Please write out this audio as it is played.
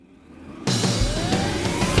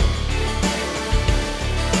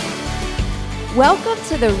Welcome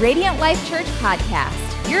to the Radiant Life Church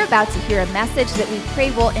podcast. You're about to hear a message that we pray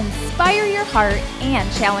will inspire your heart and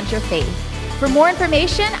challenge your faith. For more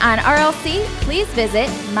information on RLC, please visit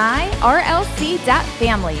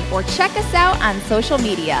myrlc.family or check us out on social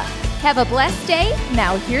media. Have a blessed day.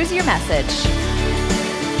 Now here's your message.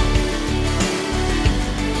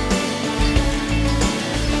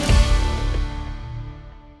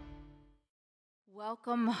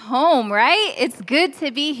 Welcome home, right? It's good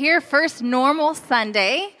to be here. First normal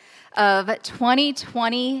Sunday of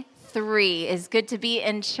 2023. It's good to be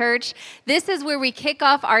in church. This is where we kick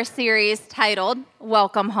off our series titled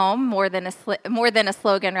Welcome Home, more than a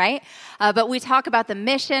slogan, right? But we talk about the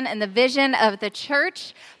mission and the vision of the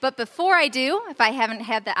church. But before I do, if I haven't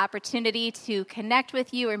had the opportunity to connect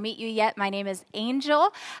with you or meet you yet, my name is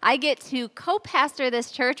Angel. I get to co-pastor this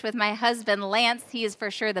church with my husband, Lance. He is for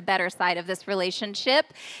sure the better side of this relationship.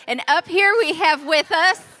 And up here we have with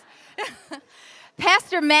us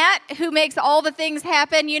Pastor Matt, who makes all the things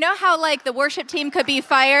happen. You know how, like, the worship team could be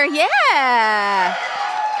fire? Yeah.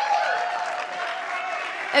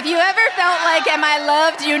 If you ever felt like, am I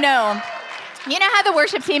loved, you know. You know how the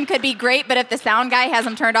worship team could be great, but if the sound guy has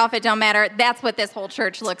them turned off, it don't matter. That's what this whole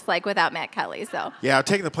church looks like without Matt Kelly. So yeah, I'm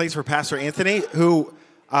taking the place for Pastor Anthony, who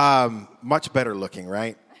much better looking,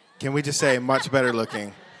 right? Can we just say much better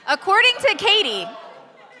looking? According to Katie.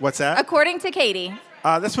 What's that? According to Katie.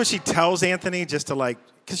 That's what she tells Anthony, just to, like,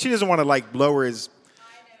 because she doesn't want to, like, lower his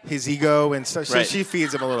ego and stuff. So she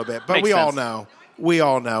feeds him a little bit. But Makes sense. We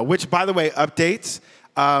all know. Which, by the way, updates.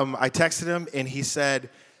 I texted him, and he said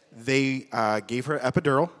they gave her an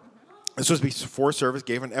epidural. This was before service.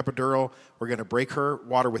 Gave her an epidural. We're going to break her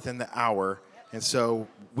water within the hour. And so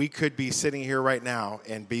we could be sitting here right now,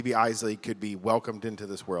 and baby Isley could be welcomed into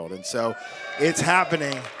this world. And so it's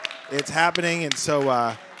happening. It's happening. And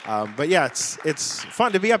so... but yeah, it's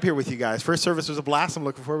fun to be up here with you guys. First service was a blast. I'm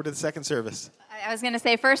looking forward to the second service. I was going to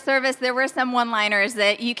say, first service, there were some one-liners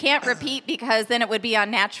that you can't repeat because then it would be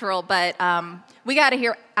unnatural. But we got to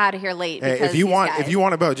get out of here late. Hey, if you want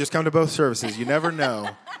to both, just come to both services. You never know.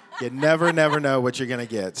 You never know what you're going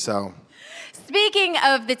to get. So. Speaking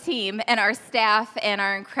of the team and our staff and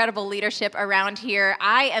our incredible leadership around here,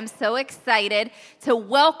 I am so excited to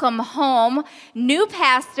welcome home new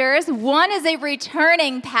pastors. One is a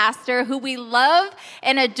returning pastor who we love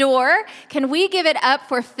and adore. Can we give it up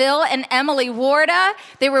for Phil and Emily Warda?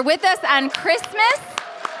 They were with us on Christmas.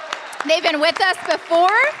 They've been with us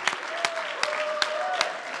before.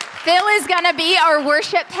 Phil is going to be our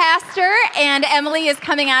worship pastor, and Emily is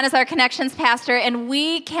coming on as our connections pastor, and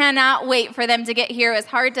we cannot wait for them to get here. It's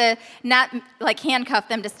hard to not, like, handcuff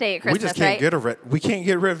them to stay at Christmas, we just can't get rid of it. We can't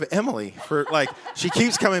get rid of Emily. She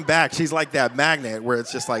keeps coming back. She's like that magnet where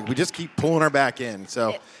it's just like we just keep pulling her back in.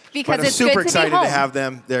 So, because but I'm it's super good excited to be home. to have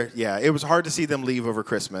them there. Yeah, it was hard to see them leave over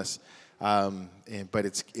Christmas, but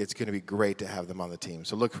it's going to be great to have them on the team.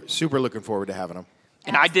 So super looking forward to having them.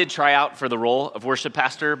 And I did try out for the role of worship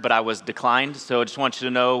pastor, but I was declined. So I just want you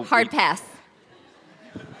to know. Hard pass.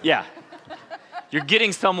 Yeah. You're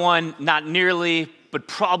getting someone not nearly, but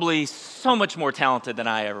probably so much more talented than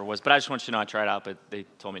I ever was. But I just want you to know I tried out, but they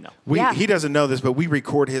told me no. He doesn't know this, but we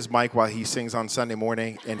record his mic while he sings on Sunday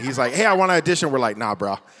morning. And he's like, hey, I want to audition. We're like, nah,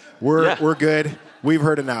 bro. We're good. We've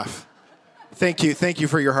heard enough. Thank you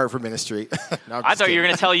for your heart for ministry. No, I thought you were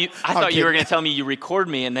going to tell you. I thought you were going to tell me you record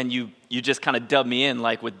me and then you just kind of dub me in,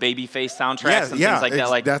 like with Babyface soundtracks and things like that.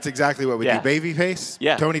 Like that's exactly what we do. Babyface.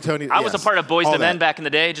 Yeah. Tony. I was a part of Boys II Men back in the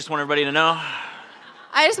day. Just want everybody to know.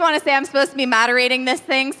 I just want to say I'm supposed to be moderating this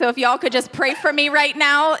thing, so if y'all could just pray for me right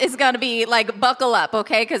now, it's going to be like buckle up,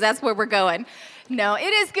 okay? Because that's where we're going. No,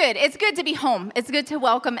 it is good. It's good to be home. It's good to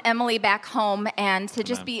welcome Emily back home and to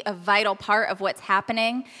just be a vital part of what's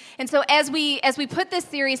happening. And so as we put this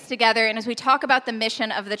series together and as we talk about the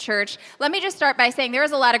mission of the church, let me just start by saying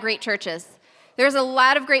there's a lot of great churches. There's a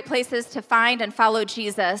lot of great places to find and follow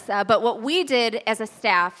Jesus, but what we did as a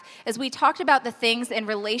staff is we talked about the things in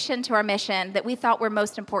relation to our mission that we thought were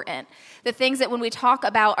most important. The things that when we talk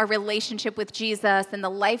about our relationship with Jesus and the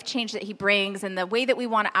life change that he brings and the way that we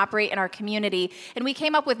want to operate in our community. And we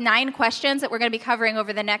came up with 9 questions that we're going to be covering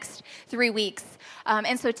over the next 3 weeks.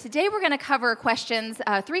 And so today we're going to cover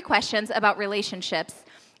 3 questions about relationships.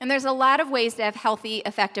 And there's a lot of ways to have healthy,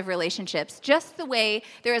 effective relationships, just the way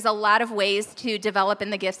there is a lot of ways to develop in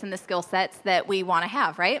the gifts and the skill sets that we want to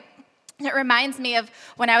have, right? It reminds me of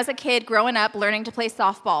when I was a kid growing up, learning to play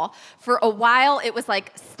softball. For a while, it was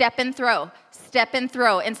like step and throw. step and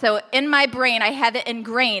throw. And so in my brain, I have it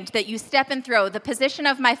ingrained that you step and throw. The position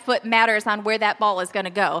of my foot matters on where that ball is going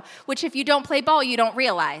to go, which if you don't play ball, you don't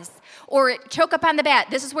realize. Or choke up on the bat.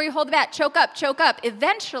 This is where you hold the bat. Choke up, choke up.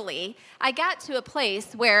 Eventually, I got to a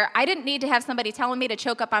place where I didn't need to have somebody telling me to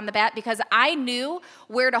choke up on the bat because I knew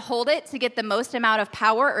where to hold it to get the most amount of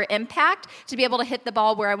power or impact to be able to hit the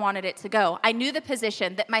ball where I wanted it to go. I knew the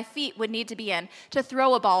position that my feet would need to be in to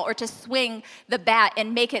throw a ball or to swing the bat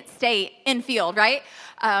and make it stay in field, right?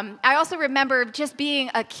 I also remember just being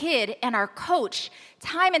a kid and our coach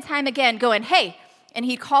time and time again going, hey, and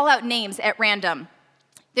he'd call out names at random.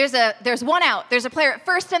 There's one out. There's a player at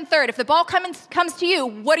first and third. If the ball comes to you,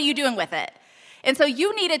 what are you doing with it? And so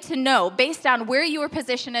you needed to know, based on where you were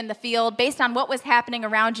positioned in the field, based on what was happening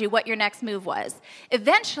around you, what your next move was.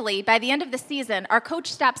 Eventually, by the end of the season, our coach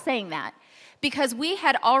stopped saying that because we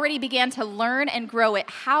had already began to learn and grow at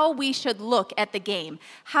how we should look at the game,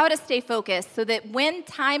 how to stay focused so that when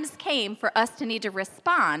times came for us to need to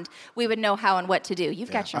respond, we would know how and what to do.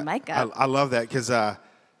 You've got your mic up. I love that because,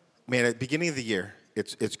 man, at the beginning of the year,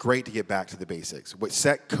 it's great to get back to the basics. What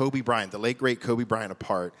set Kobe Bryant, the late, great Kobe Bryant,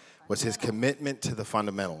 apart was his commitment to the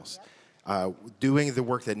fundamentals, doing the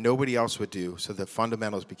work that nobody else would do so the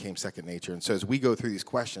fundamentals became second nature. And so as we go through these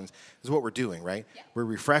questions, this is what we're doing, right? Yeah. We're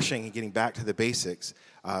refreshing and getting back to the basics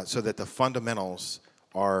so that the fundamentals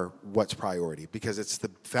are what's priority because it's the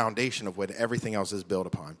foundation of what everything else is built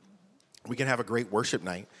upon. We can have a great worship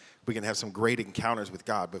night. We can have some great encounters with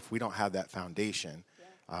God, but if we don't have that foundation,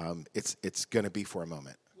 it's going to be for a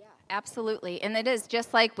moment. Yeah, absolutely. And it is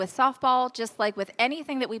just like with softball, just like with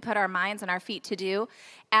anything that we put our minds and our feet to do,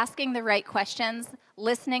 asking the right questions,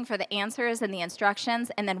 listening for the answers and the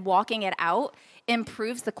instructions, and then walking it out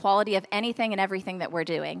improves the quality of anything and everything that we're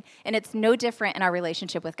doing. And it's no different in our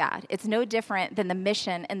relationship with God. It's no different than the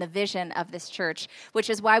mission and the vision of this church, which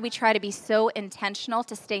is why we try to be so intentional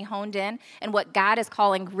to stay honed in and what God is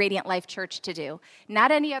calling Radiant Life Church to do.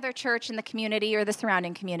 Not any other church in the community or the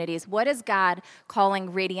surrounding communities. What is God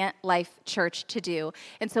calling Radiant Life Church to do?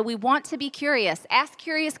 And so we want to be curious. Ask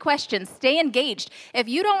curious questions. Stay engaged. If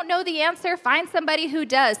you don't know the answer, find somebody who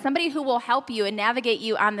does, somebody who will help you and navigate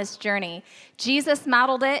you on this journey. Jesus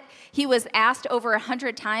modeled it. He was asked over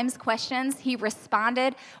 100 times questions. He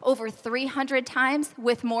responded over 300 times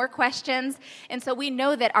with more questions. And so we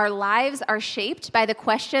know that our lives are shaped by the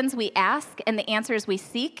questions we ask and the answers we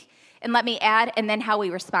seek. And let me add, and then how we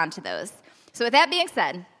respond to those. So with that being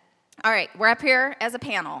said, all right, we're up here as a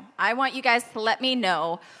panel. I want you guys to let me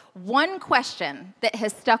know one question that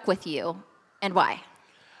has stuck with you and why.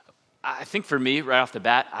 I think for me, right off the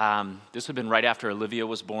bat, this would have been right after Olivia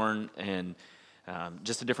was born, and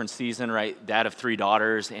just a different season, right? Dad of 3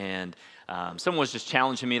 daughters, and someone was just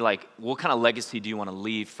challenging me, like, what kind of legacy do you want to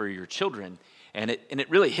leave for your children? And it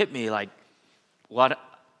really hit me, like, what?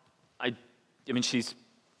 I mean, she's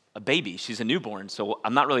a baby, she's a newborn, so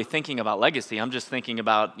I'm not really thinking about legacy. I'm just thinking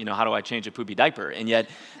about, how do I change a poopy diaper? And yet,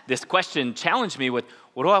 this question challenged me with,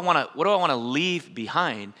 what do I want to leave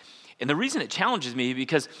behind? And the reason it challenges me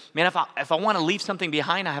because, man, if I want to leave something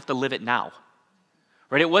behind, I have to live it now,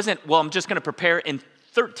 right? It wasn't, well, I'm just going to prepare in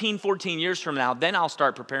 13, 14 years from now, then I'll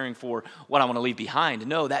start preparing for what I want to leave behind.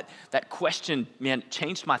 No, that question, man,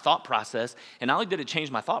 changed my thought process. And not only did it change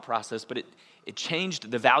my thought process, but it changed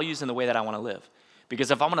the values and the way that I want to live. Because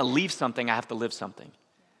if I want to leave something, I have to live something,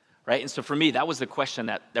 right? And so for me, that was the question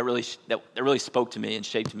that really spoke to me and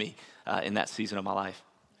shaped me in that season of my life.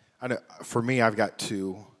 I know, for me, I've got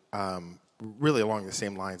two. Really along the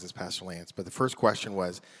same lines as Pastor Lance. But the first question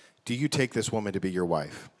was, do you take this woman to be your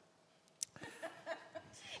wife?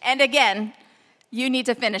 And again, you need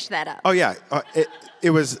to finish that up. Oh, yeah. It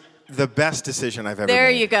was the best decision I've ever made. There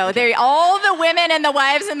you go. Okay. All the women and the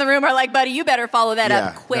wives in the room are like, buddy, you better follow that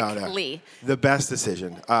up quickly. No. The best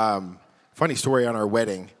decision. Funny story on our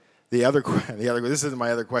wedding. This is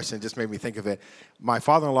my other question. It just made me think of it. My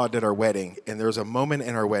father-in-law did our wedding, and there was a moment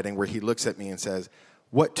in our wedding where he looks at me and says,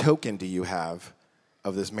 what token do you have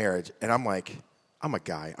of this marriage? And I'm like, I'm a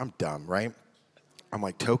guy. I'm dumb, right? I'm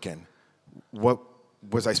like, token? What,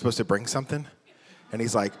 was I supposed to bring something? And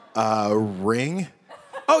he's like, ring?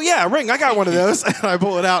 Oh, yeah, a ring. I got one of those. And I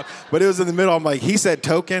pull it out. But it was in the middle. I'm like, he said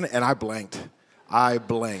token, and I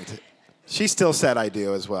blanked. She still said I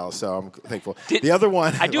do as well, so I'm thankful. The other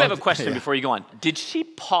one. I do have a question before you go on. Did she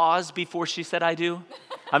pause before she said I do?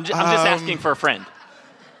 I'm just asking for a friend.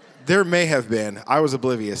 There may have been. I was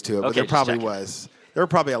oblivious to it, but there probably was. There were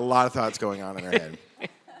probably a lot of thoughts going on in her head.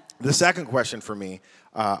 The second question for me,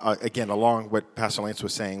 again, along what Pastor Lance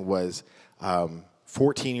was saying, was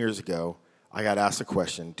 14 years ago, I got asked a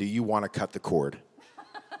question, do you want to cut the cord?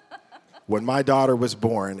 When my daughter was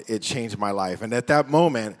born, it changed my life. And at that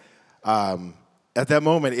moment,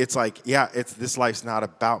 it's like, this life's not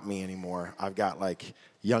about me anymore. I've got like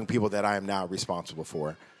young people that I am now responsible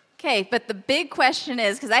for. Okay, but the big question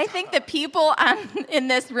is, because I think the people in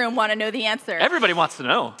this room want to know the answer. Everybody wants to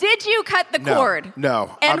know. Did you cut the cord?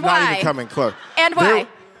 No, and I'm why? not even coming close. And why?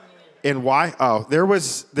 And why? Oh, there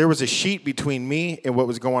was a sheet between me and what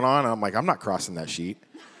was going on. And I'm like, I'm not crossing that sheet.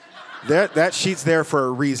 That sheet's there for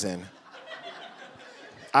a reason.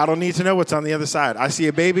 I don't need to know what's on the other side. I see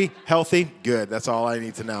a baby, healthy, good. That's all I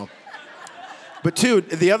need to know. But two,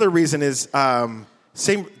 the other reason is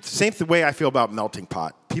same the way I feel about melting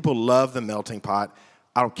pot. People love the melting pot.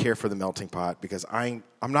 I don't care for the melting pot because I'm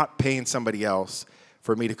not paying somebody else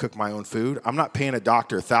for me to cook my own food. I'm not paying a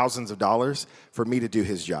doctor thousands of dollars for me to do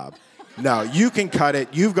his job. No, you can cut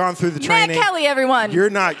it. You've gone through the training. Matt Kelly, everyone. You're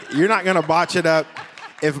not going to botch it up.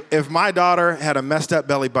 If my daughter had a messed up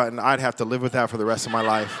belly button, I'd have to live with that for the rest of my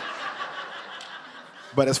life.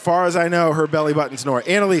 But as far as I know, her belly button's normal.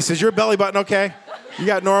 Annalise, is your belly button okay? You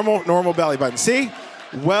got normal belly button. See?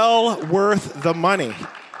 Well worth the money.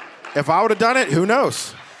 If I would have done it, who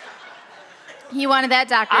knows? He wanted that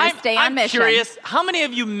doctor to stay on mission. I'm curious, how many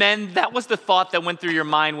of you men, that was the thought that went through your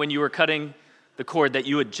mind when you were cutting the cord, that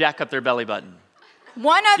you would jack up their belly button?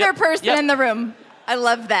 One other person in the room. I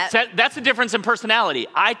love that. So that's the difference in personality.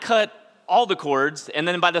 I cut all the cords, and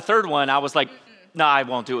then by the third one, I was like, no, I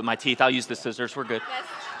won't do it with my teeth. I'll use the scissors. We're good.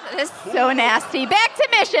 That is so nasty. Back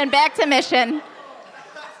to mission.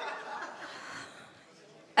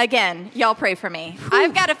 Again, y'all pray for me.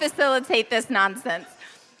 I've got to facilitate this nonsense.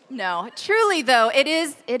 No, truly though, it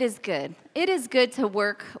is good. It is good to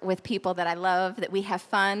work with people that I love, that we have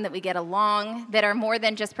fun, that we get along, that are more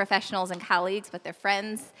than just professionals and colleagues, but they're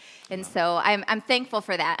friends. And so I'm thankful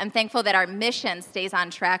for that. I'm thankful that our mission stays on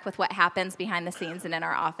track with what happens behind the scenes and in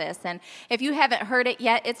our office. And if you haven't heard it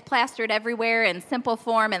yet, it's plastered everywhere in simple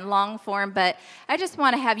form and long form, but I just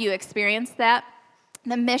want to have you experience that.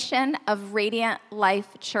 The mission of Radiant Life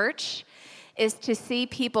Church is to see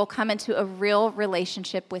people come into a real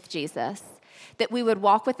relationship with Jesus, that we would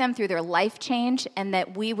walk with them through their life change, and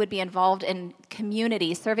that we would be involved in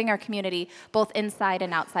community, serving our community both inside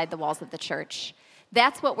and outside the walls of the church.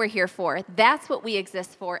 That's what we're here for. That's what we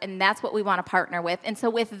exist for, and that's what we want to partner with. And so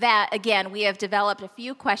with that, again, we have developed a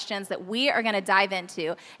few questions that we are going to dive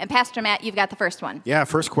into. And Pastor Matt, you've got the first one. Yeah,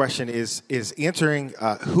 first question is answering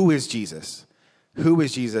who is Jesus? Who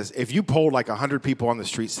is Jesus? If you polled like 100 people on the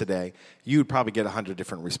streets today, you would probably get 100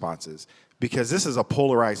 different responses because this is a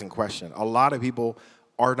polarizing question. A lot of people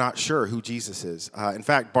are not sure who Jesus is. In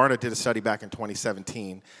fact, Barna did a study back in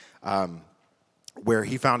 2017 where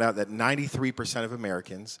he found out that 93% of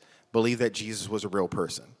Americans believe that Jesus was a real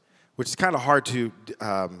person, which is kind of hard to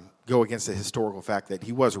go against the historical fact that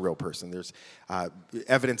he was a real person. There's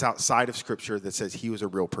evidence outside of Scripture that says he was a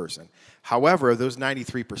real person. However, of those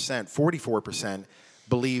 93%, 44%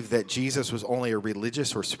 believe that Jesus was only a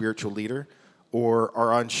religious or spiritual leader or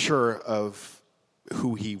are unsure of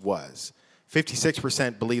who he was.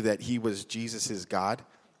 56% believe that he was Jesus' God.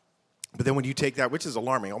 But then when you take that, which is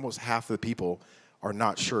alarming, almost half of the people are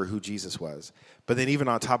not sure who Jesus was. But then even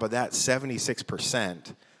on top of that,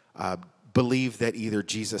 76% believe that either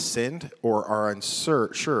Jesus sinned or are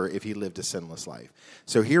unsure if he lived a sinless life.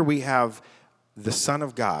 So here we have the Son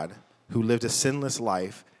of God who lived a sinless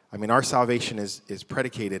life. I mean, our salvation is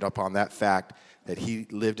predicated upon that fact that he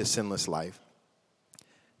lived a sinless life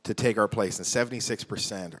to take our place. And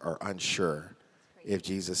 76% are unsure if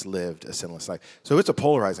Jesus lived a sinless life. So it's a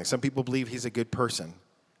polarizing. Some people believe he's a good person,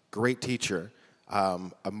 great teacher,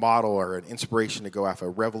 a model or an inspiration to go after, a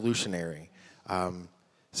revolutionary.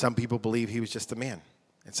 Some people believe he was just a man,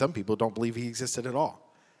 and some people don't believe he existed at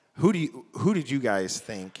all. Who did you guys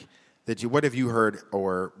think what have you heard,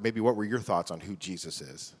 or maybe what were your thoughts on who Jesus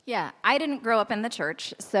is? Yeah, I didn't grow up in the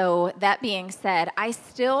church, so that being said, I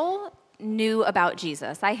still knew about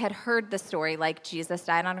Jesus. I had heard the story, like Jesus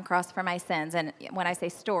died on a cross for my sins, and when I say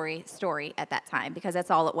story at that time, because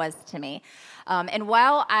that's all it was to me. And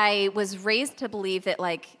while I was raised to believe that,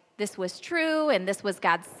 like, this was true and this was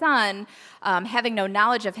God's son, having no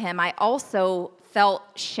knowledge of him, I also felt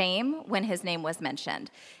shame when his name was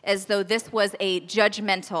mentioned, as though this was a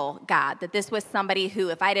judgmental God, that this was somebody who,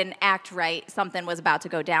 if I didn't act right, something was about to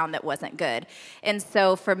go down that wasn't good. And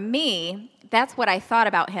so for me, that's what I thought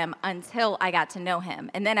about him until I got to know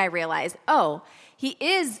him. And then I realized, oh, he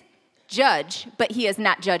is judge, but he is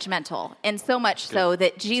not judgmental. And so much so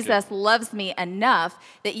that Jesus loves me enough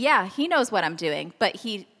that, yeah, he knows what I'm doing, but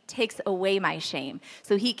he takes away my shame.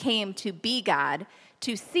 So he came to be God,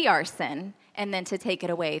 to see our sin, and then to take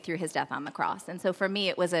it away through his death on the cross. And so for me,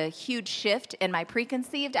 it was a huge shift in my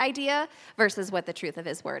preconceived idea versus what the truth of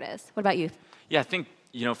his word is. What about you? Yeah, I think,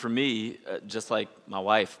 for me, just like my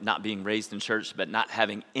wife, not being raised in church, but not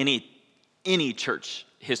having any church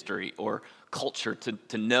history or culture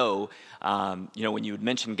to know, when you would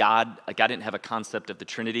mention God, like I didn't have a concept of the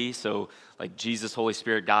Trinity, so like Jesus, Holy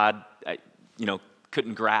Spirit, God, I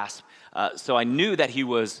couldn't grasp. So I knew that he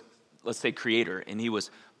was, let's say, creator, and he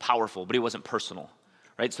was powerful, but he wasn't personal,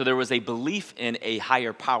 right? So there was a belief in a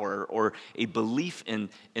higher power or a belief in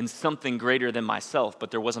something greater than myself, but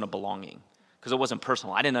there wasn't a belonging because it wasn't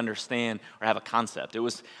personal. I didn't understand or have a concept. It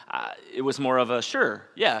was more of a sure,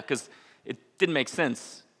 yeah, because it didn't make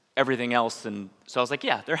sense, everything else. And so I was like,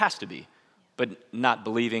 yeah, there has to be. But not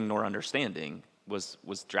believing nor understanding was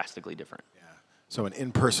drastically different. Yeah. So an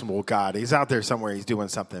impersonal God. He's out there somewhere. He's doing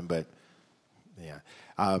something, but yeah.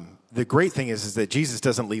 The great thing is that Jesus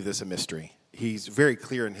doesn't leave this a mystery. He's very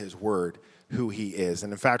clear in his word who he is.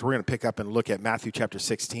 And in fact, we're going to pick up and look at Matthew chapter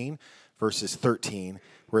 16, verses 13,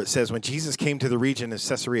 where it says, when Jesus came to the region of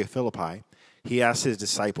Caesarea Philippi, he asked his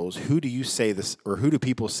disciples, who do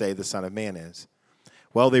people say the Son of Man is?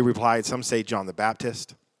 Well, they replied, some say John the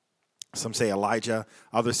Baptist, some say Elijah,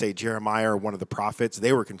 others say Jeremiah or one of the prophets.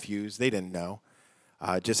 They were confused. They didn't know.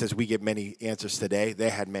 Just as we get many answers today, they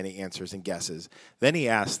had many answers and guesses. Then he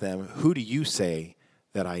asked them, who do you say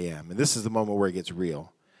that I am? And this is the moment where it gets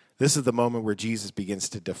real. This is the moment where Jesus begins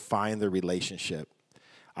to define the relationship.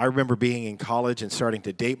 I remember being in college and starting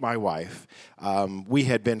to date my wife. We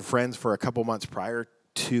had been friends for a couple months prior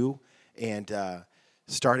to and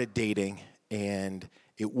started dating. And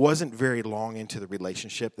it wasn't very long into the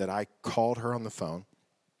relationship that I called her on the phone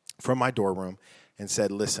from my dorm room and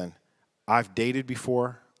said, listen, I've dated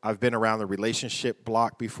before. I've been around the relationship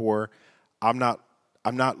block before. I'm not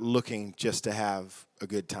looking just to have a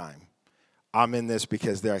good time. I'm in this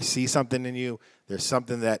because I see something in you. There's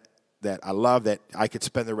something that I love that I could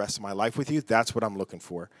spend the rest of my life with you. That's what I'm looking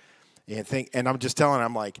for. And I'm just telling her,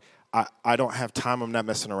 I'm like, I don't have time. I'm not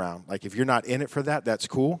messing around. Like, if you're not in it for that, that's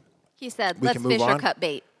cool. He said, let's fish or cut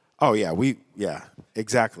bait. Oh, yeah,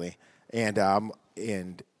 exactly. And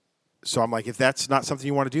so I'm like, if that's not something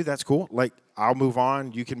you want to do, that's cool. Like, I'll move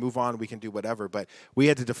on. You can move on. We can do whatever. But we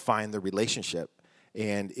had to define the relationship.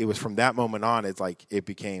 And it was from that moment on, it's like it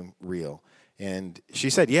became real. And she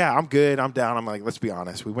said, yeah, I'm good. I'm down. I'm like, let's be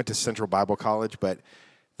honest. We went to Central Bible College, but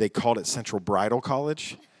they called it Central Bridal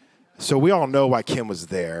College. So we all know why Kim was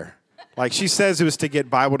there. Like, she says it was to get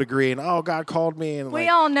Bible degree, and, God called me. And we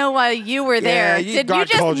all know why you were there. Did you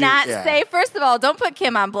just not say, first of all, don't put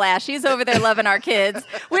Kim on blast. She's over there loving our kids.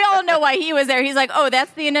 We all know why he was there. He's like,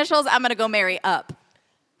 that's the initials. I'm going to go marry up.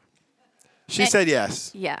 She said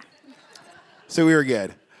yes. Yeah. So we were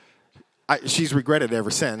good. She's regretted it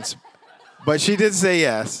ever since. But she did say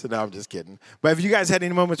yes. No, I'm just kidding. But have you guys had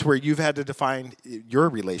any moments where you've had to define your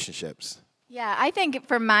relationships? Yeah, I think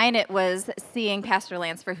for mine it was seeing Pastor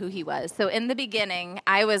Lance for who he was. So in the beginning,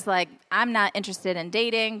 I was like, I'm not interested in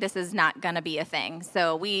dating. This is not going to be a thing.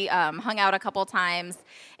 So we hung out a couple times,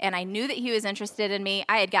 and I knew that he was interested in me.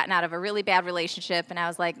 I had gotten out of a really bad relationship, and I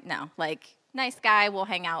was like, no, nice guy, we'll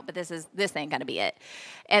hang out, but this ain't going to be it.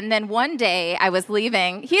 And then one day I was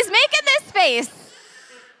leaving. He's making this face.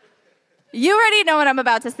 You already know what I'm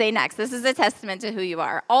about to say next. This is a testament to who you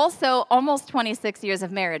are. Also, almost 26 years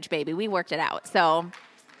of marriage, baby. We worked it out. So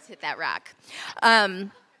let's hit that rock.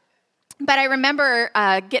 But I remember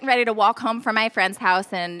getting ready to walk home from my friend's house,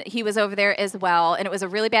 and he was over there as well. And it was a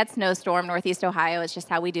really bad snowstorm, Northeast Ohio. It's just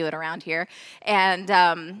how we do it around here. And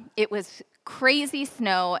it was crazy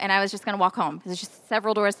snow, and I was just going to walk home. It was just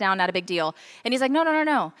several doors down, not a big deal. And he's like,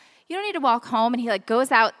 no. You don't need to walk home. And he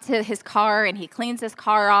goes out to his car and he cleans his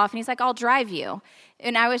car off and he's like, I'll drive you.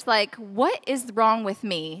 And I was like, what is wrong with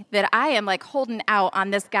me that I am holding out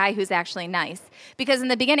on this guy who's actually nice? Because in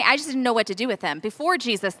the beginning, I just didn't know what to do with him. Before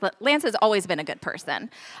Jesus, Lance has always been a good person.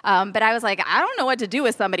 But I was like, I don't know what to do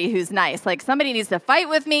with somebody who's nice. Somebody needs to fight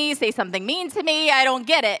with me, say something mean to me. I don't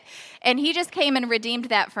get it. And he just came and redeemed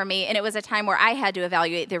that for me. And it was a time where I had to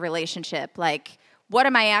evaluate the relationship. What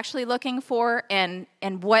am I actually looking for, and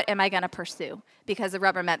what am I going to pursue? Because the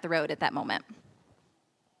rubber met the road at that moment.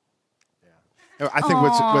 Yeah. I think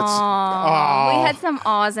what's we had some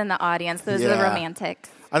awes in the audience. Those are the romantics.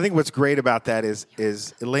 I think what's great about that is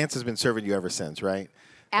Lance has been serving you ever since, right?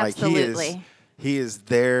 Absolutely. He is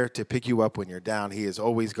there to pick you up when you're down. He is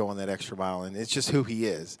always going that extra mile, and it's just who he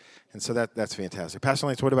is. And so that's fantastic. Pastor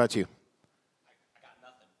Lance, what about you?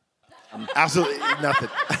 Absolutely nothing.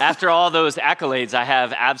 After all those accolades, I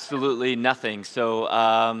have absolutely nothing. So,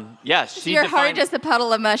 she Your heart defined, just a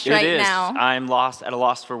puddle of mush it right is. now. I'm at a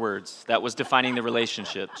loss for words. That was defining the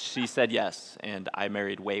relationship. She said yes, and I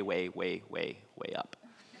married way, way, way, way, way up.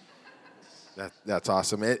 That's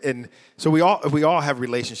awesome. And so we all have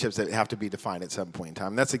relationships that have to be defined at some point in time.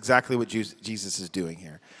 And that's exactly what Jesus is doing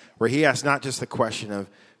here, where he asks not just the question of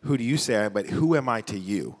who do you say I am, but who am I to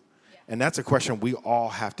you? And that's a question we all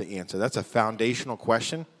have to answer. That's a foundational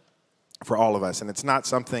question for all of us. And it's not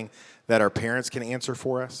something that our parents can answer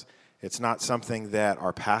for us. It's not something that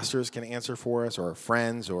our pastors can answer for us or our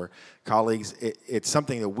friends or colleagues. It's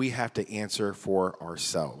something that we have to answer for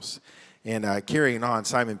ourselves. And carrying on,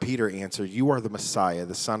 Simon Peter answered, "You are the Messiah,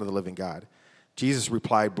 the Son of the living God." Jesus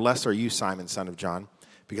replied, "Blessed are you, Simon, son of John,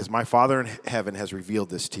 because my Father in heaven has revealed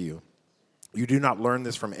this to you. You do not learn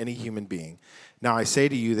this from any human being. Now I say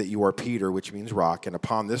to you that you are Peter," which means rock, "and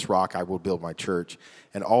upon this rock I will build my church,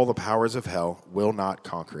 and all the powers of hell will not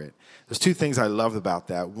conquer it." There's two things I love about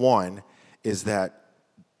that. One is that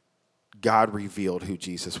God revealed who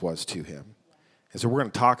Jesus was to him. And so we're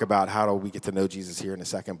going to talk about how do we get to know Jesus here in a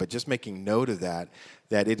second, but just making note of that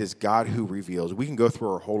it is God who reveals. We can go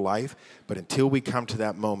through our whole life, but until we come to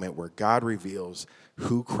that moment where God reveals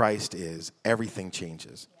who Christ is, everything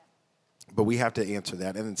changes. But we have to answer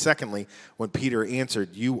that. And then secondly, when Peter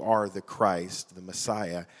answered, "You are the Christ, the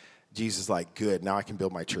Messiah," Jesus is like, "Good, now I can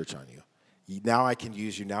build my church on you. Now I can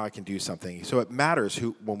use you, now I can do something." So it matters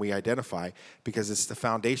when we identify, because it's the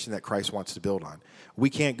foundation that Christ wants to build on. We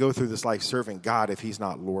can't go through this life serving God if he's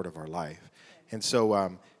not Lord of our life. And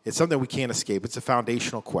so it's something we can't escape. It's a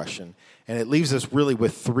foundational question. And it leaves us really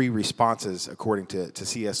with three responses, according to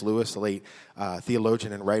C.S. Lewis, the late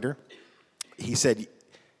theologian and writer. He said,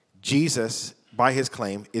 Jesus, by his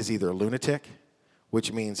claim, is either a lunatic,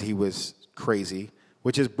 which means he was crazy,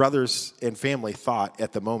 which his brothers and family thought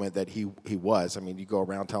at the moment that he was. I mean, you go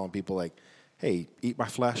around telling people like, "Hey, eat my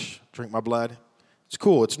flesh, drink my blood. It's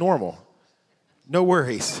cool, it's normal. No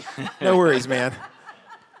worries. No worries, man."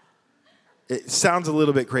 It sounds a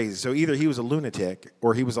little bit crazy. So either he was a lunatic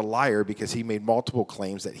or he was a liar, because he made multiple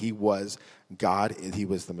claims that he was God and he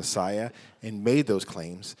was the Messiah, and made those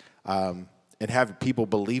claims and have people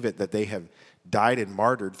believe it, that they have died and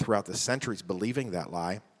martyred throughout the centuries believing that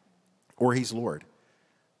lie, or he's Lord.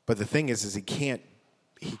 But the thing is he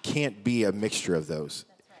can't be a mixture of those.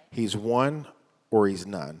 Right. He's one or he's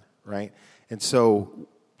none, right? And so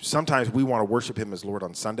sometimes we want to worship him as Lord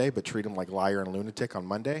on Sunday, but treat him like liar and lunatic on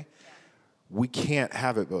Monday. Yeah. We can't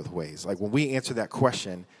have it both ways. Like when we answer that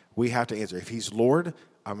question, we have to answer, if he's Lord,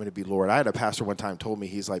 I'm going to be Lord. I had a pastor one time told me,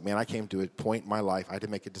 he's like, "Man, I came to a point in my life, I had to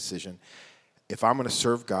make a decision. If I'm going to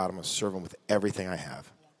serve God, I'm going to serve him with everything I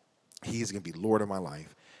have. He's going to be Lord of my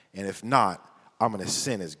life. And if not, I'm going to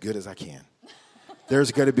sin as good as I can."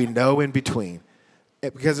 There's going to be no in between,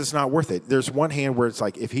 because it's not worth it. There's one hand where it's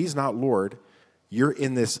like, if he's not Lord, you're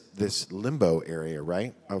in this limbo area,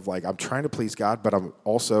 right? Of like, I'm trying to please God, but I'm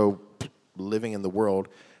also living in the world.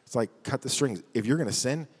 It's like, cut the strings. If you're going to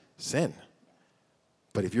sin, sin.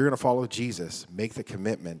 But if you're going to follow Jesus, make the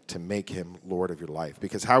commitment to make him Lord of your life,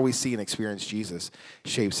 because how we see and experience Jesus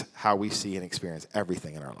shapes how we see and experience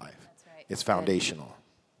everything in our life. That's right. It's foundational.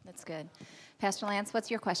 That's good. Pastor Lance,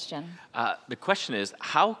 what's your question? The question is,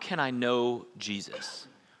 how can I know Jesus?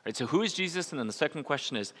 Right, so who is Jesus? And then the second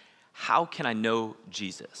question is, how can I know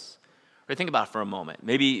Jesus? Right, think about it for a moment.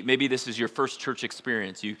 Maybe this is your first church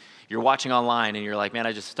experience. You're watching online and you're like, "Man,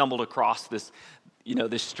 I just stumbled across this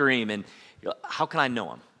stream, and how can I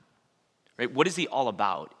know him?" Right? What is he all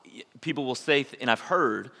about? People will say, and I've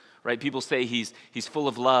heard, right? People say he's full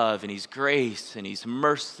of love, and he's grace, and he's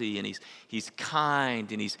mercy, and he's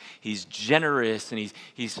kind, and he's generous, and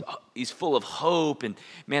he's full of hope, and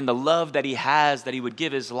man, the love that he has, that he would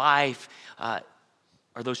give his life, are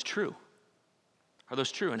those true? Are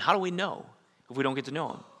those true? And how do we know if we don't get to know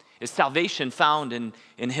him? Is salvation found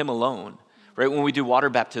in him alone? Right? When we do water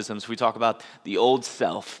baptisms, we talk about the old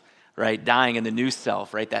self, right, dying, and the new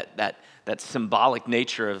self, right? That symbolic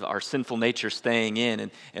nature of our sinful nature staying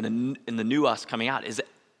in, and the new us coming out. Is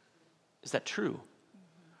that true?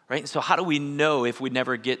 Right? So how do we know if we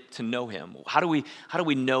never get to know him? How do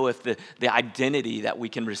we know if the identity that we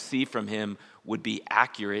can receive from him would be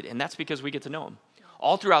accurate? And that's because we get to know him.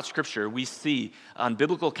 All throughout Scripture, we see on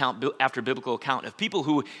biblical account after biblical account of people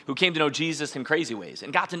who came to know Jesus in crazy ways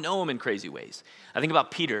and got to know him in crazy ways. I think about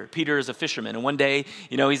Peter. Peter is a fisherman, and one day,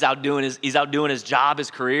 he's out doing his job, his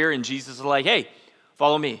career, and Jesus is like, "Hey,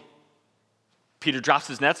 follow me." Peter drops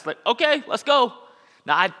his nets, like, "Okay, let's go."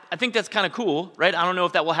 Now, I think that's kind of cool, right? I don't know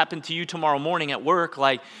if that will happen to you tomorrow morning at work.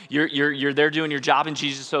 Like, you're there doing your job, and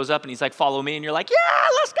Jesus shows up, and he's like, follow me, and you're like, yeah,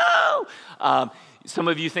 let's go. Some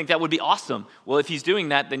of you think that would be awesome. Well, if he's doing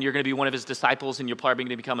that, then you're going to be one of his disciples, and you're probably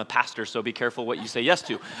going to become a pastor, so be careful what you say yes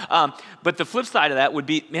to. But the flip side of that would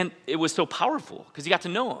be, man, it was so powerful because you got to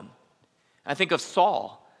know him. I think of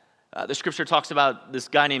Saul. The scripture talks about this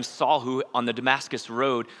guy named Saul who on the Damascus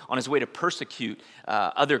road, on his way to persecute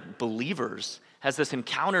other believers, has this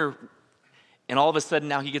encounter, and all of a sudden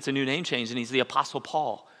now he gets a new name change, and he's the Apostle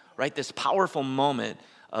Paul, right? This powerful moment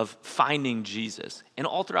of finding Jesus. And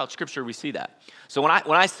all throughout Scripture, we see that. So when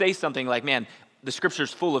I say something like, man, the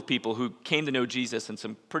Scripture's full of people who came to know Jesus and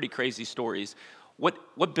some pretty crazy stories,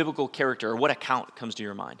 what biblical character or what account comes to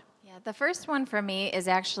your mind? Yeah, the first one for me is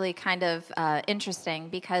actually kind of interesting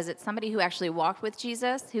because it's somebody who actually walked with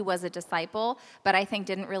Jesus, who was a disciple, but I think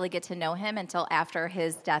didn't really get to know him until after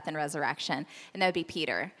his death and resurrection, and that would be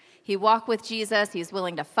Peter. He walked with Jesus. He was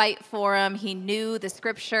willing to fight for him. He knew the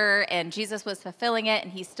scripture, and Jesus was fulfilling it,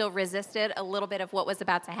 and he still resisted a little bit of what was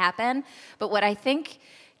about to happen. But what I think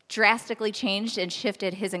drastically changed and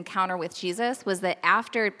shifted his encounter with Jesus was that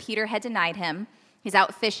after Peter had denied him, he's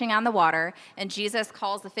out fishing on the water, and Jesus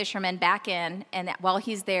calls the fishermen back in, and while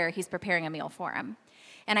he's there, he's preparing a meal for him.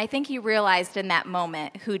 And I think he realized in that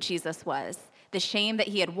moment who Jesus was. The shame that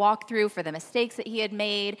he had walked through for the mistakes that he had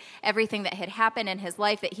made, everything that had happened in his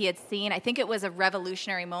life that he had seen. I think it was a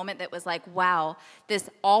revolutionary moment that was like, wow, this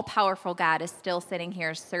all-powerful God is still sitting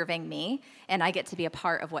here serving me, and I get to be a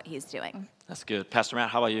part of what he's doing. That's good. Pastor Matt,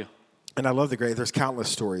 how about you? And I love the grace. There's countless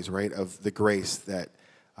stories, right, of the grace that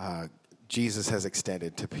Jesus has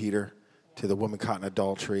extended to Peter, to the woman caught in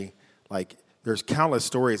adultery. Like, there's countless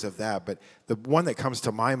stories of that, but the one that comes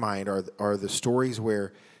to my mind are the stories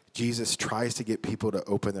where Jesus tries to get people to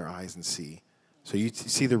open their eyes and see. So you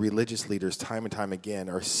see the religious leaders time and time again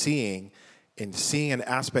are seeing an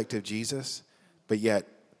aspect of Jesus, but yet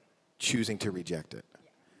choosing to reject it.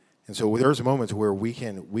 And so there's moments where we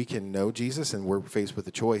can know Jesus, and we're faced with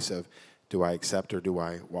the choice of, do I accept or do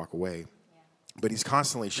I walk away? But he's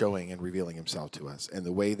constantly showing and revealing himself to us and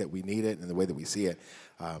the way that we need it and the way that we see it.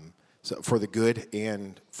 So for the good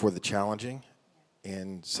and for the challenging,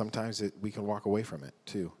 and sometimes we can walk away from it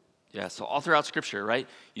too. Yeah, so all throughout Scripture, right,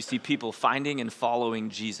 you see people finding and following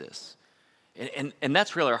Jesus. And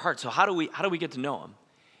that's really our heart. So how do we get to know him?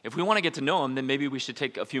 If we want to get to know him, then maybe we should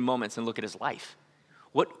take a few moments and look at his life.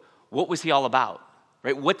 What was he all about?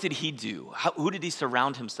 Right? What did he do? Who did he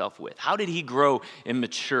surround himself with? How did he grow and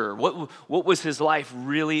mature? What was his life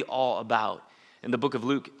really all about? In the book of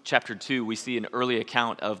Luke, chapter 2, we see an early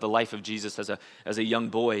account of the life of Jesus as a young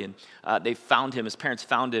boy. And they found him, his parents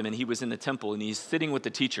found him, and he was in the temple, and he's sitting with the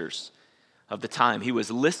teachers of the time. He was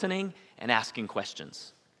listening and asking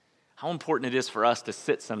questions. How important it is for us to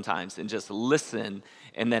sit sometimes and just listen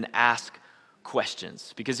and then ask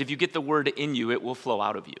questions. Because if you get the word in you, it will flow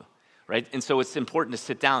out of you. Right? And so it's important to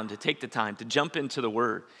sit down, to take the time, to jump into the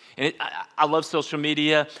Word. And I love social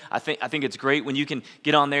media. I think it's great when you can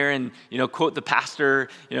get on there and, quote the pastor,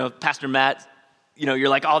 Pastor Matt, you're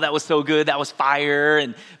like, oh, that was so good. That was fire.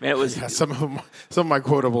 And man, it was. Yeah, some of my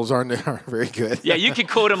quotables aren't very good. Yeah, you could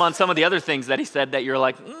quote him on some of the other things that he said that you're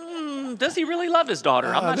like, does he really love his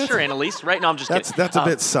daughter? I'm not sure, Annalise. Right? No, I'm just kidding. That's a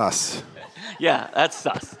bit sus. Yeah, that's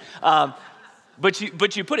sus. But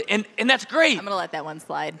you put it, and that's great. I'm going to let that one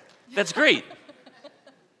slide. That's great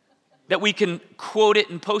that we can quote it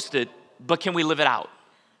and post it, but can we live it out?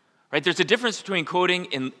 Right? There's a difference between quoting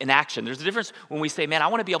and action. There's a difference when we say, man, I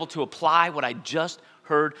want to be able to apply what I just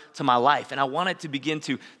heard to my life, and I want it to begin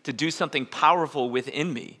to do something powerful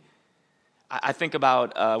within me. I think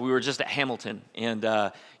about, we were just at Hamilton, and,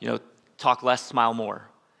 talk less, smile more.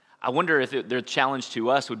 I wonder if their challenge to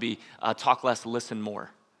us would be talk less, listen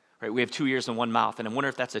more. Right? We have 2 ears and one mouth, and I wonder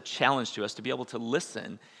if that's a challenge to us to be able to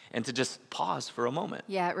listen and to just pause for a moment.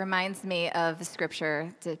 Yeah, it reminds me of the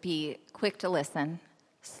scripture to be quick to listen,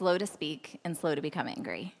 slow to speak, and slow to become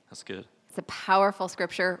angry. That's good. It's a powerful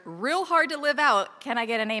scripture, real hard to live out. Can I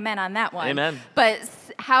get an amen on that one? Amen. But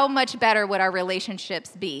how much better would our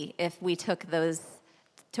relationships be if we took those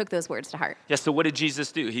words to heart? Yeah, so what did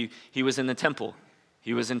Jesus do? He was in the temple.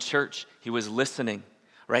 He was in church. He was listening.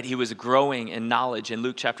 Right? He was growing in knowledge. In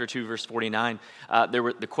Luke chapter 2, verse 49,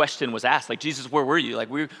 the question was asked, like, Jesus, where were you? Like,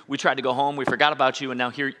 we tried to go home, we forgot about you, and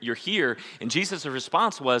now you're here. And Jesus'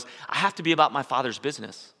 response was, I have to be about my Father's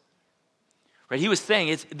business. Right? He was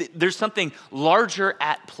saying, there's something larger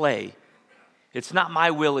at play. It's not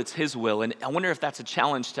my will, it's his will. And I wonder if that's a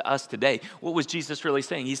challenge to us today. What was Jesus really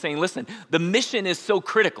saying? He's saying, listen, the mission is so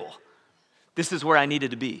critical. This is where I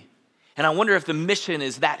needed to be. And I wonder if the mission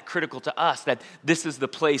is that critical to us, that this is the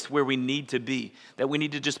place where we need to be, that we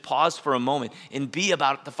need to just pause for a moment and be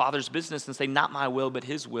about the Father's business and say, not my will, but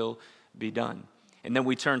his will be done. And then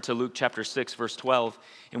we turn to Luke chapter 6, verse 12,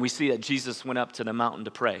 and we see that Jesus went up to the mountain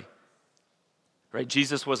to pray. Right?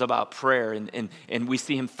 Jesus was about prayer, and we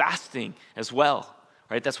see him fasting as well.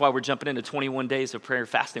 Right? That's why we're jumping into 21 days of prayer and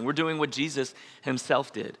fasting. We're doing what Jesus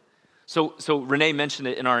himself did. So Renee mentioned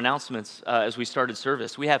it in our announcements as we started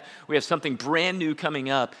service. We have something brand new coming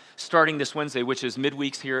up starting this Wednesday, which is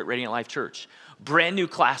midweeks here at Radiant Life Church. Brand new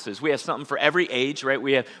classes. We have something for every age, right?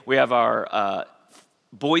 We have our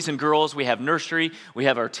boys and girls. We have nursery. We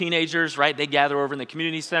have our teenagers, right? They gather over in the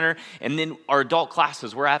community center. And then our adult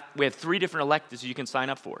classes. We have 3 different electives you can sign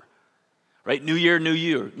up for, right? New year, new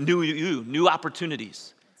you, new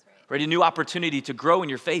opportunities. Right, a new opportunity to grow in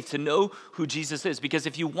your faith, to know who Jesus is. Because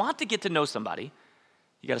if you want to get to know somebody,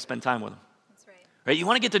 you got to spend time with them. That's right. Right? You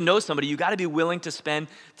want to get to know somebody, you got to be willing to spend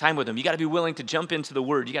time with them. You got to be willing to jump into the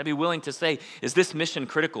Word. You got to be willing to say, is this mission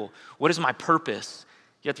critical? What is my purpose?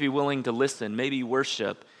 You have to be willing to listen, maybe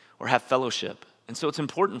worship or have fellowship. And so it's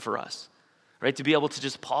important for us, right, to be able to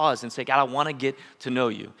just pause and say, God, I want to get to know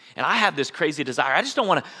you. And I have this crazy desire. I don't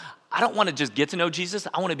want to just get to know Jesus.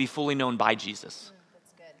 I want to be fully known by Jesus.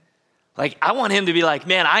 Like, I want him to be like,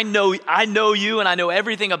 man, I know you and I know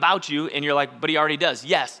everything about you. And you're like, but he already does.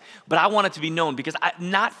 Yes, but I want it to be known because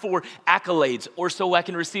not for accolades or so I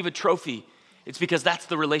can receive a trophy. It's because that's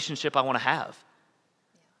the relationship I want to have.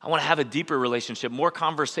 I want to have a deeper relationship, more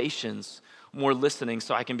conversations, more listening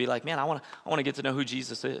so I can be like, man, I want to get to know who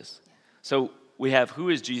Jesus is. So we have, who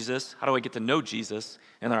is Jesus? How do I get to know Jesus?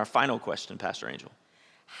 And then our final question, Pastor Angel.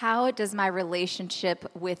 How does my relationship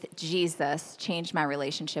with Jesus change my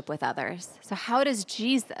relationship with others? So how does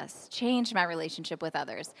Jesus change my relationship with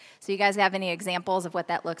others? So you guys have any examples of what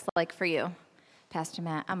that looks like for you? Pastor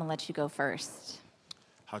Matt, I'm going to let you go first.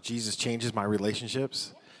 How Jesus changes my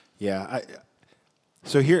relationships? Yeah.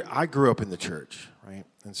 So here, I grew up in the church, right?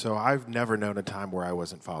 And so I've never known a time where I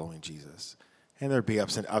wasn't following Jesus. And there'd be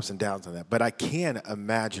ups and downs on that. But I can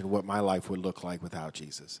imagine what my life would look like without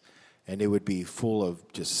Jesus. And it would be full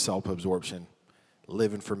of just self-absorption,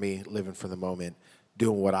 living for me, living for the moment,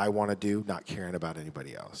 doing what I want to do, not caring about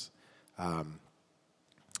anybody else. And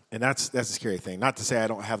that's a scary thing. Not to say I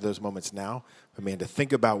don't have those moments now, but, man, to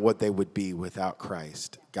think about what they would be without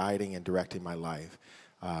Christ guiding and directing my life,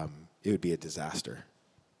 it would be a disaster.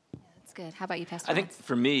 That's good. How about you, Pastor? I think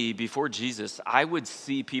for me, before Jesus, I would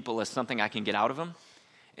see people as something I can get out of them.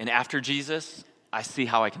 And after Jesus, I see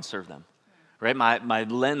how I can serve them. Right, my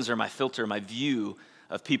lens or my filter, my view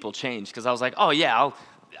of people changed because I was like, oh yeah,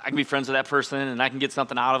 I can be friends with that person and I can get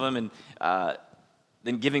something out of them. And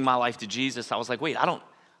then giving my life to Jesus, I was like, wait, I don't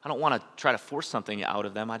want to try to force something out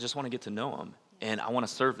of them. I just want to get to know them and I want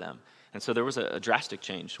to serve them. And so there was a drastic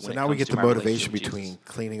change. So now we get the motivation between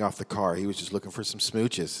cleaning off the car. He was just looking for some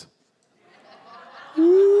smooches.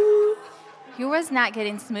 You was not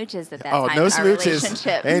getting smooches at that time. Oh, no in our smooches.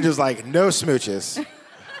 Relationship. Angel's like, no smooches.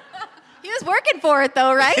 He was working for it,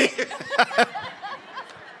 though, right?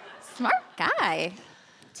 Smart guy.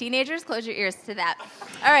 Teenagers, close your ears to that.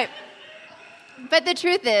 All right. But the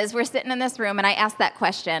truth is, we're sitting in this room, and I asked that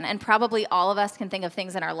question, and probably all of us can think of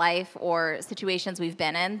things in our life or situations we've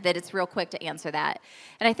been in that it's real quick to answer that.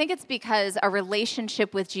 And I think it's because our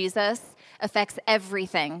relationship with Jesus affects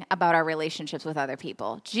everything about our relationships with other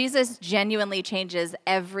people. Jesus genuinely changes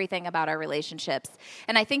everything about our relationships.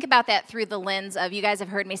 And I think about that through the lens of, you guys have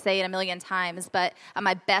heard me say it a million times, but on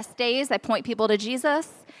my best days, I point people to Jesus,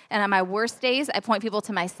 and on my worst days, I point people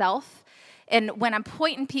to myself. And when I'm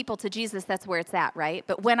pointing people to Jesus, that's where it's at, right?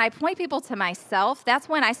 But when I point people to myself, that's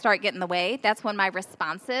when I start getting in the way. That's when my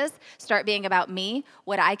responses start being about me,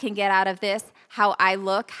 what I can get out of this, how I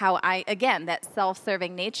look, again, that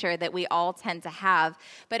self-serving nature that we all tend to have.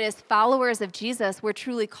 But as followers of Jesus, we're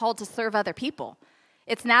truly called to serve other people.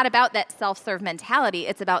 It's not about that self-serve mentality.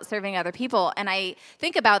 It's about serving other people. And I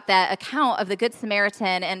think about that account of the Good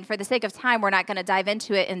Samaritan, and for the sake of time, we're not going to dive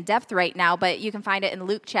into it in depth right now, but you can find it in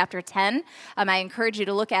Luke chapter 10. I encourage you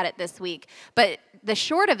to look at it this week. But the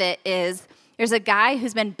short of it is, there's a guy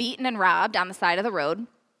who's been beaten and robbed on the side of the road.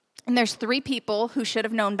 And there's 3 people who should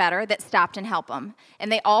have known better that stopped and helped him.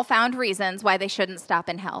 And they all found reasons why they shouldn't stop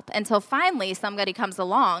and help. Until finally somebody comes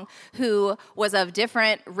along who was of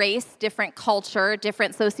different race, different culture,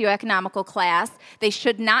 different socioeconomical class. They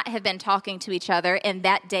should not have been talking to each other in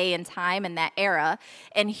that day and time and that era.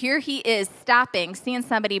 And here he is stopping, seeing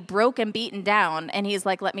somebody broken, beaten down, and he's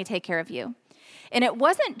like, let me take care of you. And it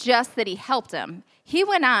wasn't just that he helped him. He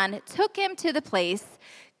went on, took him to the place,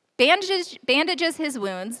 bandages his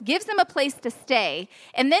wounds, gives him a place to stay,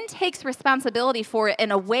 and then takes responsibility for it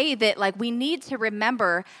in a way that, like, we need to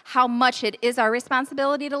remember how much it is our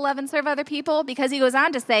responsibility to love and serve other people, because he goes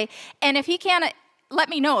on to say, and if he can't, let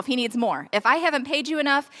me know if he needs more. If I haven't paid you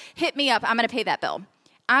enough, hit me up. I'm going to pay that bill.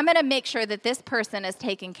 I'm going to make sure that this person is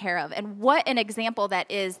taken care of. And what an example that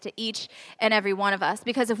is to each and every one of us.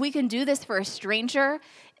 Because if we can do this for a stranger,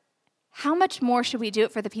 how much more should we do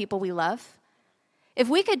it for the people we love? If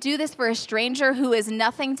we could do this for a stranger who is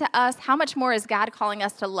nothing to us, how much more is God calling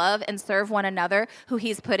us to love and serve one another who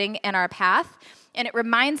he's putting in our path? And it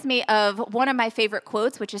reminds me of one of my favorite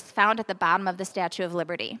quotes, which is found at the bottom of the Statue of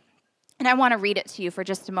Liberty. And I want to read it to you for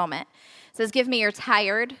just a moment. It says, "Give me your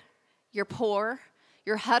tired, your poor,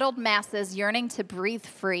 your huddled masses yearning to breathe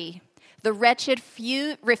free. The wretched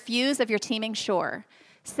refuse of your teeming shore.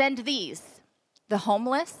 Send these, the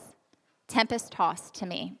homeless, tempest-tossed to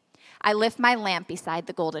me. I lift my lamp beside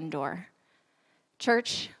the golden door."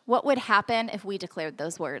 Church, what would happen if we declared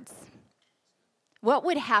those words? What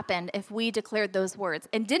would happen if we declared those words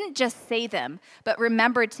and didn't just say them, but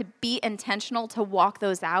remembered to be intentional to walk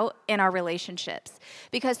those out in our relationships?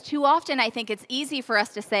 Because too often I think it's easy for us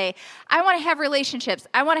to say, I want to have relationships,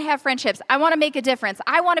 I want to have friendships, I want to make a difference,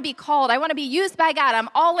 I want to be called, I want to be used by God, I'm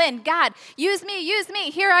all in, God, use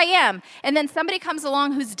me, here I am. And then somebody comes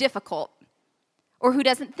along who's difficult, or who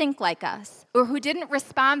doesn't think like us, or who didn't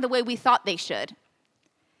respond the way we thought they should.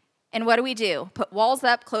 And what do? Put walls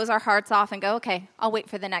up, close our hearts off, and go, okay, I'll wait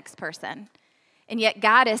for the next person. And yet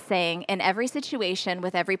God is saying, in every situation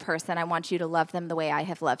with every person, I want you to love them the way I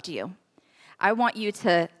have loved you. I want you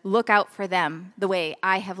to look out for them the way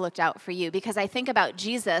I have looked out for you. Because I think about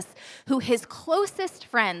Jesus, who his closest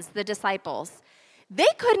friends, the disciples, they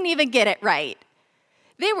couldn't even get it right.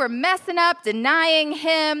 They were messing up, denying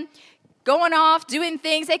him, going off, doing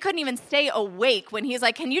things. They couldn't even stay awake when he's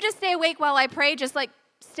like, can you just stay awake while I pray? Just like,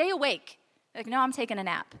 stay awake. Like, no, I'm taking a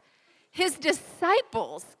nap. His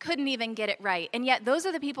disciples couldn't even get it right. And yet those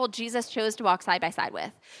are the people Jesus chose to walk side by side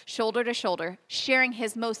with, shoulder to shoulder, sharing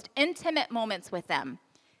his most intimate moments with them.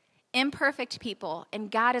 Imperfect people.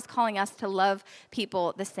 And God is calling us to love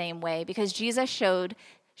people the same way, because Jesus showed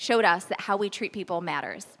us that how we treat people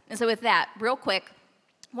matters. And so with that, real quick,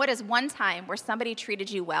 what is one time where somebody treated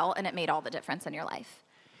you well and it made all the difference in your life?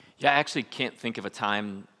 Yeah, I actually can't think of a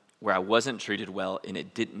time where I wasn't treated well and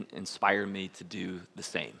it didn't inspire me to do the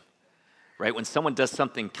same, right? When someone does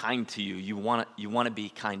something kind to you, you want to be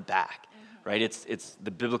kind back, right? It's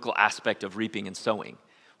the biblical aspect of reaping and sowing,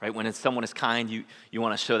 right? When someone is kind, you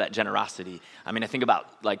want to show that generosity. I mean, I think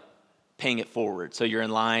about like paying it forward. So you're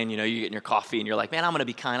in line, you're getting your coffee and you're like, man, I'm going to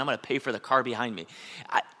be kind. I'm going to pay for the car behind me.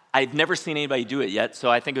 I've never seen anybody do it yet,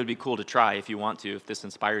 so I think it would be cool to try if you want to, if this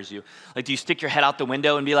inspires you. Like, do you stick your head out the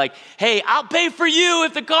window and be like, hey, I'll pay for you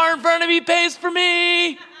if the car in front of me pays for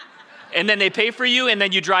me? And then they pay for you, and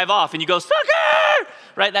then you drive off, and you go, sucker!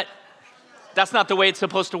 Right? That's not the way it's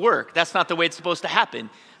supposed to work. That's not the way it's supposed to happen.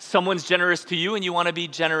 Someone's generous to you, and you want to be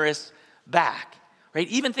generous back, right?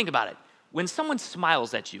 Even think about it. When someone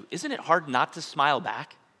smiles at you, isn't it hard not to smile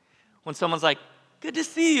back? When someone's like, good to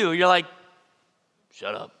see you, you're like,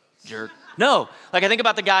 shut up, jerk. No, like I think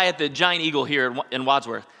about the guy at the Giant Eagle here in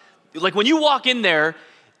Wadsworth. Like when you walk in there,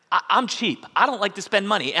 I'm cheap. I don't like to spend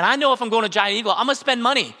money. And I know if I'm going to Giant Eagle, I'm going to spend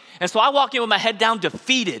money. And so I walk in with my head down,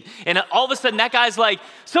 defeated. And all of a sudden that guy's like,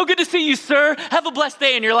 so good to see you, sir. Have a blessed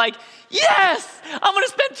day. And you're like, yes, I'm going to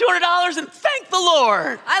spend $200 and thank the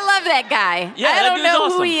Lord. I love that guy. Yeah, I don't know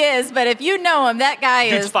awesome. who he is, but if you know him, that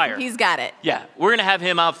guy Dude's is fire. He's got it. Yeah, we're going to have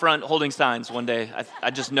him out front holding signs one day.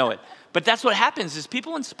 I just know it. But that's what happens is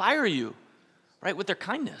people inspire you, right, with their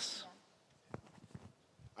kindness.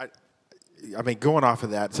 I mean, going off of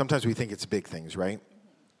that, sometimes we think it's big things, right?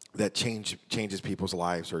 That changes people's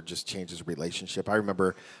lives or just changes a relationship. I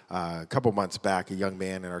remember a couple months back, a young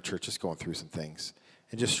man in our church just going through some things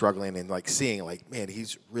and just struggling and like seeing like, man,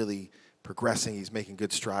 he's really progressing. He's making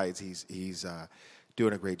good strides. He's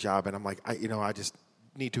doing a great job. And I'm like, I just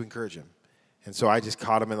need to encourage him. And so I just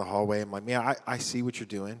caught him in the hallway. I'm like, man, I see what you're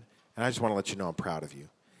doing, and I just want to let you know I'm proud of you.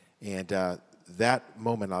 And that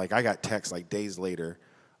moment, like I got texts like days later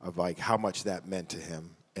of like how much that meant to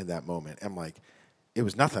him in that moment. I'm like, it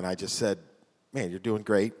was nothing. I just said, man, you're doing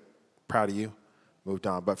great. Proud of you. Moved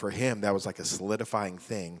on. But for him, that was like a solidifying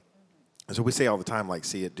thing. And so we say all the time, like,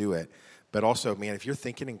 see it, do it. But also, man, if you're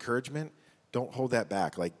thinking encouragement, don't hold that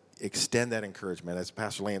back. Like, extend that encouragement. As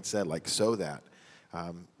Pastor Lance said, like, sow that.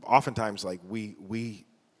 Oftentimes, like, we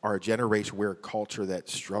are a generation, we're a culture that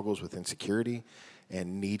struggles with insecurity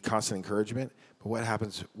and need constant encouragement. But what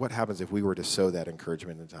happens if we were to sow that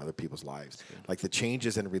encouragement into other people's lives? Like the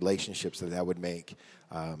changes in relationships that would make.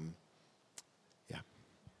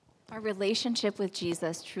 Our relationship with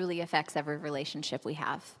Jesus truly affects every relationship we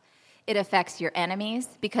have. It affects your enemies,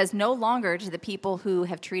 because no longer do the people who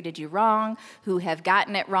have treated you wrong, who have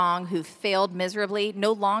gotten it wrong, who failed miserably,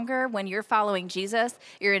 no longer when you're following Jesus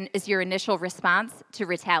is your initial response to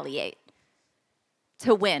retaliate,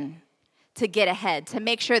 to win, to get ahead, to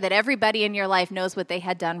make sure that everybody in your life knows what they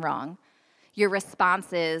had done wrong. Your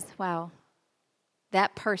response is, wow,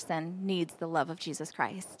 that person needs the love of Jesus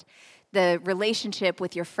Christ. The relationship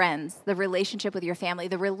with your friends, the relationship with your family,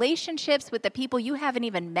 the relationships with the people you haven't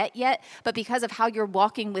even met yet, but because of how you're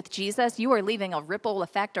walking with Jesus, you are leaving a ripple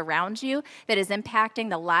effect around you that is impacting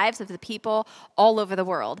the lives of the people all over the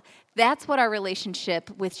world. That's what our relationship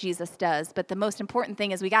with Jesus does, but the most important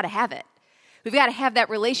thing is we got to have it. We've got to have that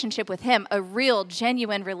relationship with him, a real,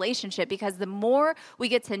 genuine relationship, because the more we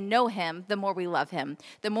get to know him, the more we love him.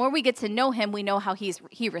 The more we get to know him, we know how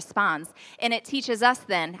he responds. And it teaches us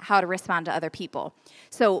then how to respond to other people.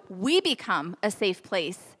 So we become a safe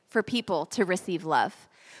place for people to receive love.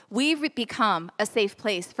 We become a safe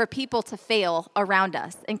place for people to fail around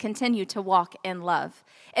us and continue to walk in love.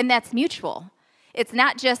 And that's mutual. It's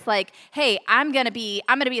not just like, hey, I'm going to be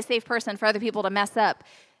a safe person for other people to mess up.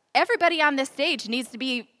 Everybody on this stage needs to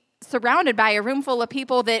be surrounded by a room full of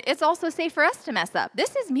people that it's also safe for us to mess up.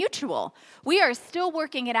 This is mutual. We are still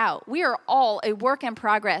working it out. We are all a work in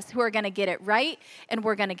progress who are going to get it right and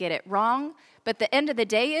we're going to get it wrong. But the end of the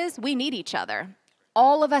day is we need each other.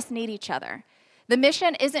 All of us need each other. The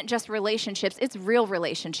mission isn't just relationships, it's real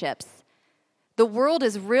relationships. The world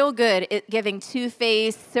is real good at giving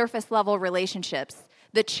two-faced, surface-level relationships.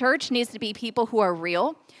 The church needs to be people who are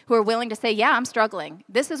real, who are willing to say, yeah, I'm struggling.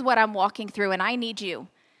 This is what I'm walking through, and I need you.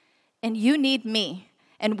 And you need me.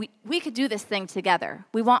 And we could do this thing together.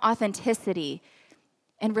 We want authenticity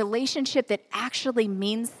and relationship that actually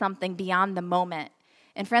means something beyond the moment.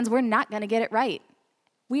 And friends, we're not going to get it right.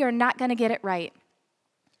 We are not going to get it right.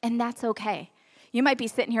 And that's okay. You might be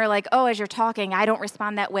sitting here like, oh, as you're talking, I don't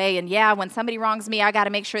respond that way. And yeah, when somebody wrongs me, I got to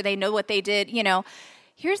make sure they know what they did.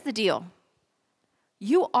 Here's the deal.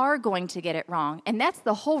 You are going to get it wrong. And that's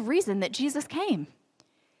the whole reason that Jesus came.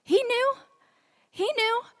 He knew.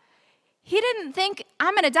 He didn't think,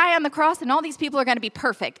 I'm going to die on the cross and all these people are going to be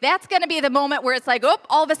perfect. That's going to be the moment where it's like,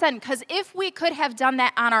 all of a sudden. Because if we could have done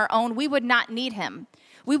that on our own, we would not need him.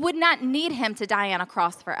 We would not need him to die on a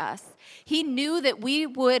cross for us. He knew that we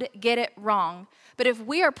would get it wrong. But if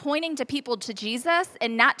we are pointing to people to Jesus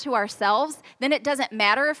and not to ourselves, then it doesn't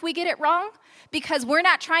matter if we get it wrong, because we're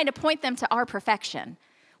not trying to point them to our perfection.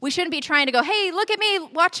 We shouldn't be trying to go, hey, look at me,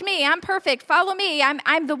 watch me, I'm perfect, follow me,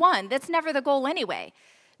 I'm the one. That's never the goal anyway.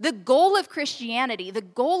 The goal of Christianity, the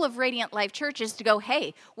goal of Radiant Life Church is to go,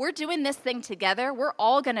 hey, we're doing this thing together. We're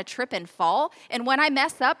all going to trip and fall. And when I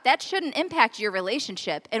mess up, that shouldn't impact your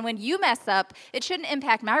relationship. And when you mess up, it shouldn't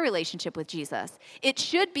impact my relationship with Jesus. It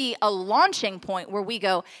should be a launching point where we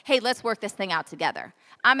go, hey, let's work this thing out together.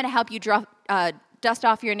 I'm going to help you dust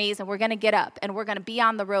off your knees, and we're going to get up, and we're going to be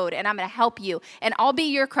on the road, and I'm going to help you, and I'll be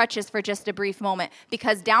your crutches for just a brief moment,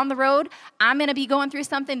 because down the road, I'm going to be going through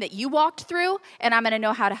something that you walked through, and I'm going to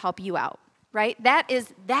know how to help you out, right? That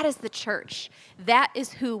is the church. That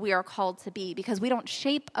is who we are called to be, because we don't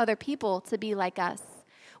shape other people to be like us.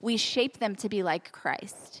 We shape them to be like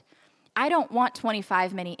Christ. I don't want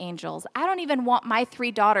 25 mini angels. I don't even want my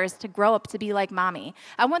 3 daughters to grow up to be like mommy.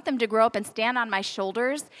 I want them to grow up and stand on my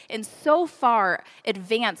shoulders and so far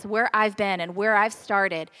advance where I've been and where I've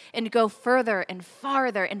started and go further and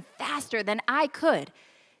farther and faster than I could.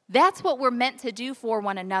 That's what we're meant to do for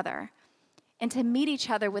one another, and to meet each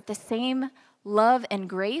other with the same love and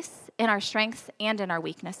grace in our strengths and in our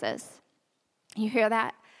weaknesses. You hear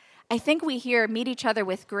that? I think we hear meet each other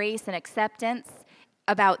with grace and acceptance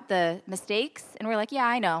about the mistakes, and we're like, yeah,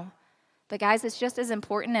 I know. But guys, it's just as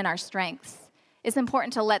important in our strengths. It's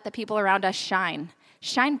important to let the people around us shine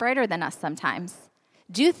brighter than us sometimes.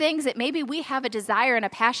 Do things that maybe we have a desire and a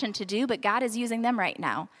passion to do, but God is using them right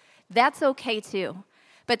now. That's okay too.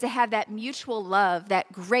 But to have that mutual love,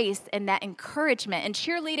 that grace, and that encouragement, and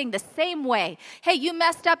cheerleading the same way. Hey, you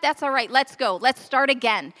messed up, that's all right, let's go, let's start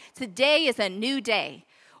again. Today is a new day.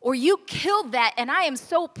 Or you killed that, and I am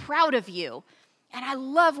so proud of you. And I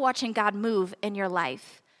love watching God move in your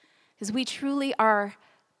life, because we truly are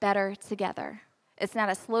better together. It's not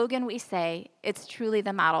a slogan we say, it's truly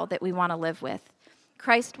the model that we want to live with.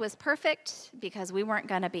 Christ was perfect because we weren't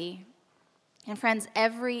going to be. And friends,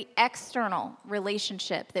 every external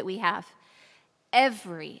relationship that we have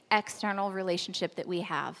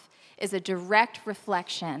is a direct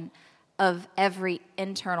reflection of every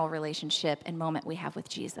internal relationship and moment we have with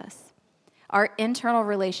Jesus. Our internal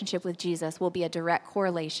relationship with Jesus will be a direct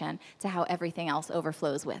correlation to how everything else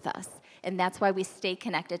overflows with us. And that's why we stay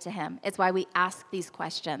connected to him. It's why we ask these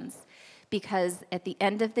questions, because at the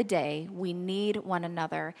end of the day, we need one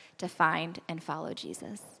another to find and follow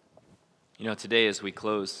Jesus. You know, today as we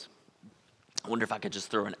close, I wonder if I could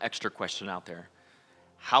just throw an extra question out there.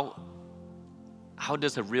 How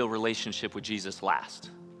does a real relationship with Jesus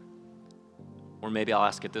last? Or maybe I'll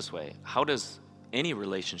ask it this way. How does any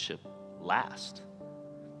relationship last?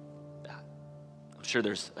 I'm sure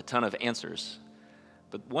there's a ton of answers,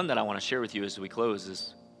 but one that I want to share with you as we close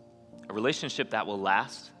is a relationship that will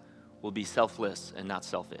last will be selfless and not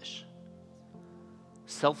selfish.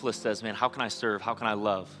 Selfless says, man, how can I serve? How can I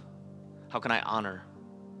love? How can I honor?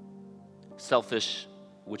 Selfish,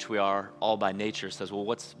 which we are all by nature, says, well,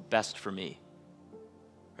 what's best for me?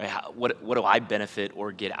 Right? What do I benefit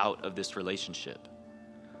or get out of this relationship?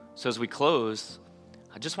 So as we close,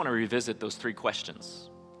 I just want to revisit those three questions.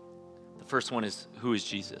 The first one is, who is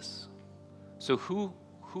Jesus? So who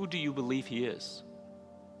do you believe he is?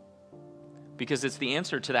 Because it's the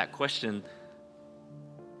answer to that question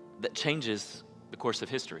that changes the course of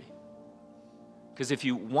history. Because if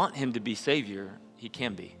you want him to be Savior, he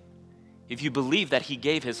can be. If you believe that he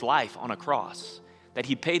gave his life on a cross, that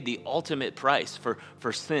he paid the ultimate price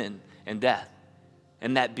for sin and death,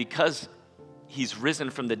 and that because he's risen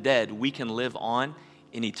from the dead, we can live on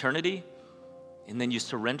in eternity, and then you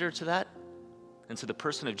surrender to that and to the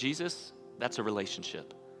person of Jesus, that's a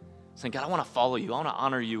relationship. Saying, God, I want to follow you. I want to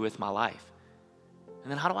honor you with my life. And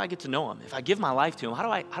then how do I get to know him? If I give my life to him,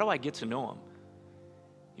 how do I get to know him?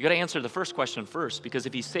 You got to answer the first question first, because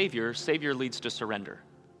if he's Savior leads to surrender.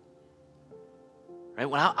 Right?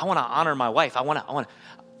 When I want to honor my wife, I want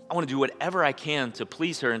to do whatever I can to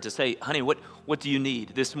please her and to say, honey, what do you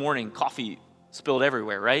need? This morning, coffee spilled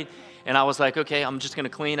everywhere, right? And I was like, okay, I'm just going to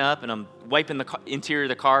clean up, and I'm wiping the interior of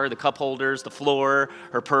the car, the cup holders, the floor,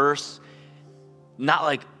 her purse. Not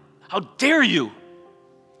like, how dare you?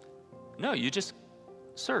 No, you just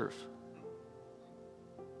serve.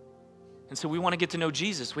 And so we want to get to know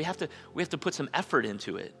Jesus. We have to put some effort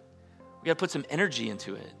into it. We got to put some energy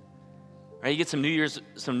into it. Right? You get some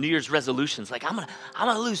New Year's resolutions, like I'm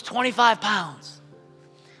gonna lose 25 pounds,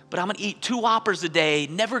 but I'm gonna eat 2 Whoppers a day,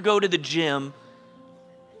 never go to the gym.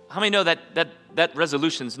 How many know that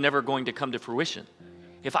resolution's never going to come to fruition?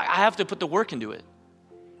 If I have to put the work into it.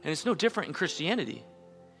 And it's no different in Christianity.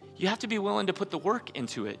 You have to be willing to put the work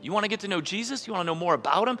into it. You want to get to know Jesus? You want to know more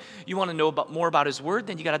about him? You want to know more about his word?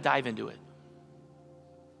 Then you got to dive into it.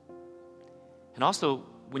 And also,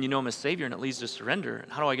 when you know him as Savior and it leads to surrender,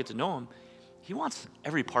 and how do I get to know him? He wants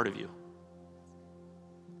every part of you.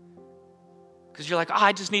 Because you're like,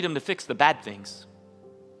 I just need him to fix the bad things.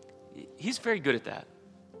 He's very good at that.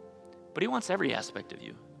 But he wants every aspect of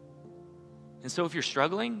you. And so if you're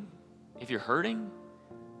struggling, if you're hurting,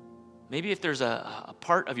 maybe if there's a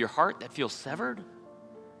part of your heart that feels severed,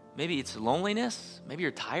 maybe it's loneliness, maybe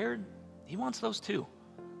you're tired, he wants those too.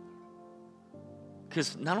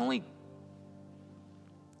 Because not only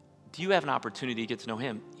do you have an opportunity to get to know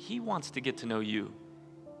him, he wants to get to know you.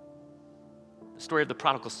 The story of the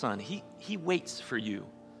prodigal son, he waits for you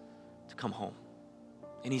to come home.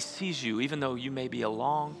 And he sees you even though you may be a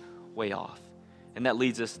long way off. And that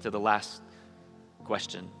leads us to the last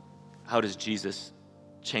question. How does Jesus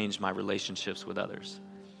change my relationships with others?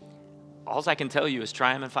 All I can tell you is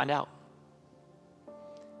try them and find out.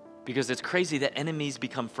 Because it's crazy that enemies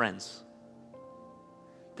become friends.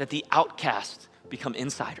 That the outcasts become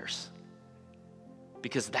insiders.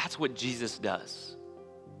 Because that's what Jesus does.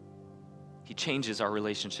 He changes our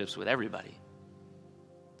relationships with everybody.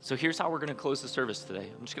 So here's how we're going to close the service today.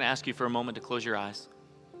 I'm just going to ask you for a moment to close your eyes.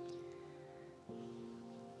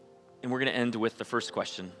 And we're going to end with the first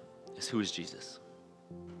question, is who is Jesus?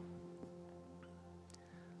 A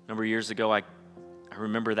number of years ago, I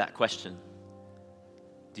remember that question.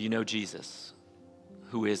 Do you know Jesus?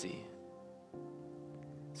 Who is he?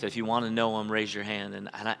 So if you want to know him, raise your hand. And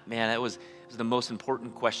it was the most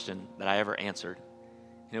important question that I ever answered.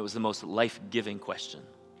 And it was the most life-giving question.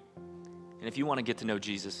 And if you want to get to know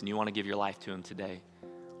Jesus and you want to give your life to him today,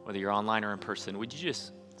 whether you're online or in person, would you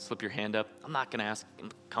just slip your hand up? I'm not going to ask,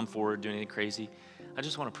 come forward, do anything crazy. I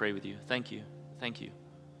just want to pray with you. Thank you. Thank you.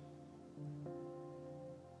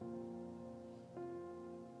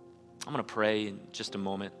 I'm going to pray in just a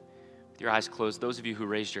moment with your eyes closed. Those of you who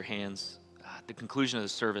raised your hands, at the conclusion of the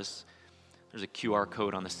service, there's a QR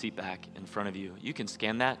code on the seat back in front of you. You can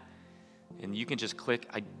scan that, and you can just click,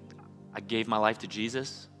 I gave my life to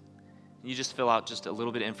Jesus. And you just fill out just a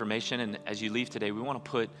little bit of information, and as you leave today, we want to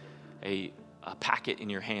put a packet in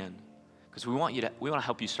your hand because we want to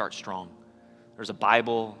help you start strong. There's a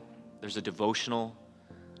Bible, there's a devotional,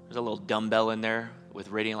 there's a little dumbbell in there with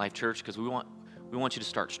Radiant Life Church because we want you to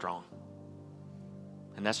start strong.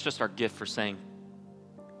 And that's just our gift for saying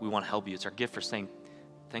we want to help you. It's our gift for saying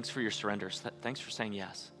thanks for your surrender. Thanks for saying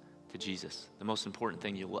yes to Jesus, the most important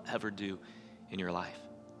thing you will ever do in your life.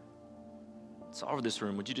 So all over this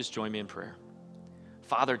room, would you just join me in prayer?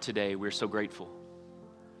 Father, today we're so grateful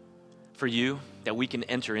for you that we can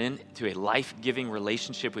enter into a life-giving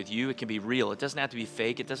relationship with you. It can be real. It doesn't have to be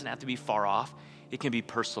fake. It doesn't have to be far off. It can be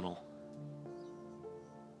personal.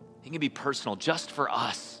 It can be personal just for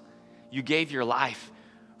us. You gave your life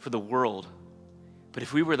for the world. But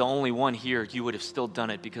if we were the only one here, you would have still done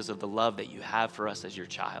it because of the love that you have for us as your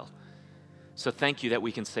child. So thank you that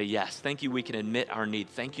we can say yes. Thank you we can admit our need.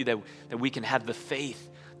 Thank you that we can have the faith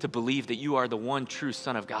to believe that you are the one true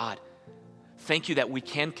Son of God. Thank you that we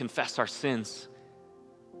can confess our sins.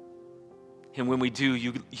 And when we do,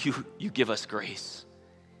 you give us grace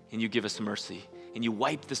and you give us mercy and you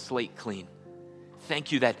wipe the slate clean.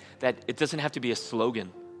 Thank you that it doesn't have to be a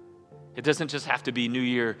slogan. It doesn't just have to be New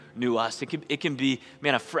Year, New Us. It can be,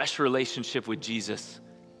 man, a fresh relationship with Jesus.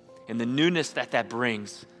 And the newness that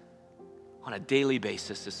brings on a daily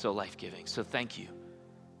basis is so life-giving. So thank you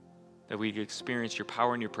that we experience your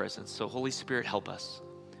power and your presence. So Holy Spirit, help us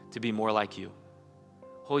to be more like you.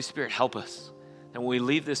 Holy Spirit, help us that when we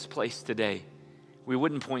leave this place today, we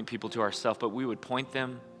wouldn't point people to ourselves, but we would point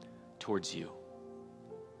them towards you.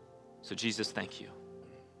 So Jesus, thank you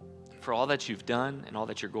for all that you've done and all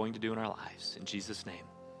that you're going to do in our lives. In Jesus' name,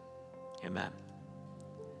 amen.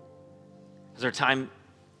 As our time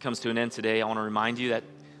comes to an end today, I want to remind you that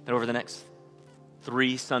over the next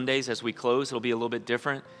 3 Sundays as we close, it'll be a little bit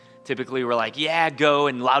different. Typically, we're like, yeah, go,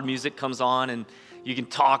 and loud music comes on, and you can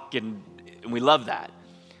talk, and we love that.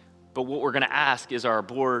 But what we're going to ask is our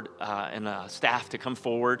board and staff to come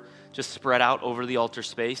forward, just spread out over the altar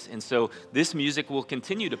space. And so this music will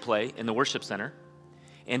continue to play in the worship center.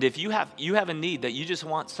 And if you have a need that you just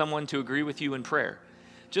want someone to agree with you in prayer,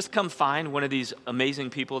 just come find one of these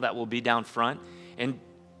amazing people that will be down front, and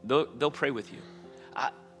they'll pray with you.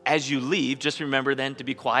 As you leave, just remember then to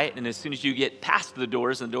be quiet, and as soon as you get past the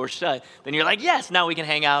doors and the doors shut, then you're like, yes, now we can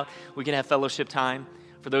hang out, we can have fellowship time.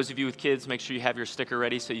 For those of you with kids, make sure you have your sticker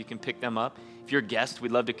ready so you can pick them up. If you're a guest,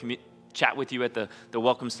 we'd love to chat with you at the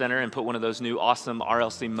Welcome Center and put one of those new awesome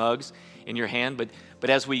RLC mugs in your hand. But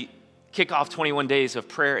as we kick off 21 days of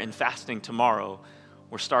prayer and fasting tomorrow,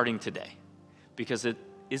 we're starting today because it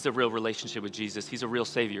is a real relationship with Jesus. He's a real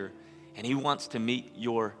Savior, and He wants to meet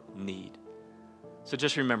your need. So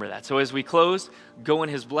just remember that. So as we close, go in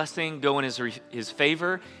His blessing, go in His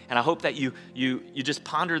favor, and I hope that you just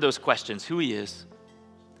ponder those questions: who He is,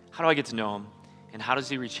 how do I get to know Him, and how does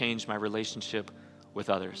He rechange my relationship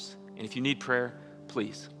with others? And if you need prayer,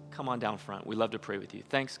 please come on down front. We'd love to pray with you.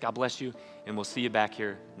 Thanks. God bless you, and we'll see you back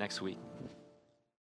here next week.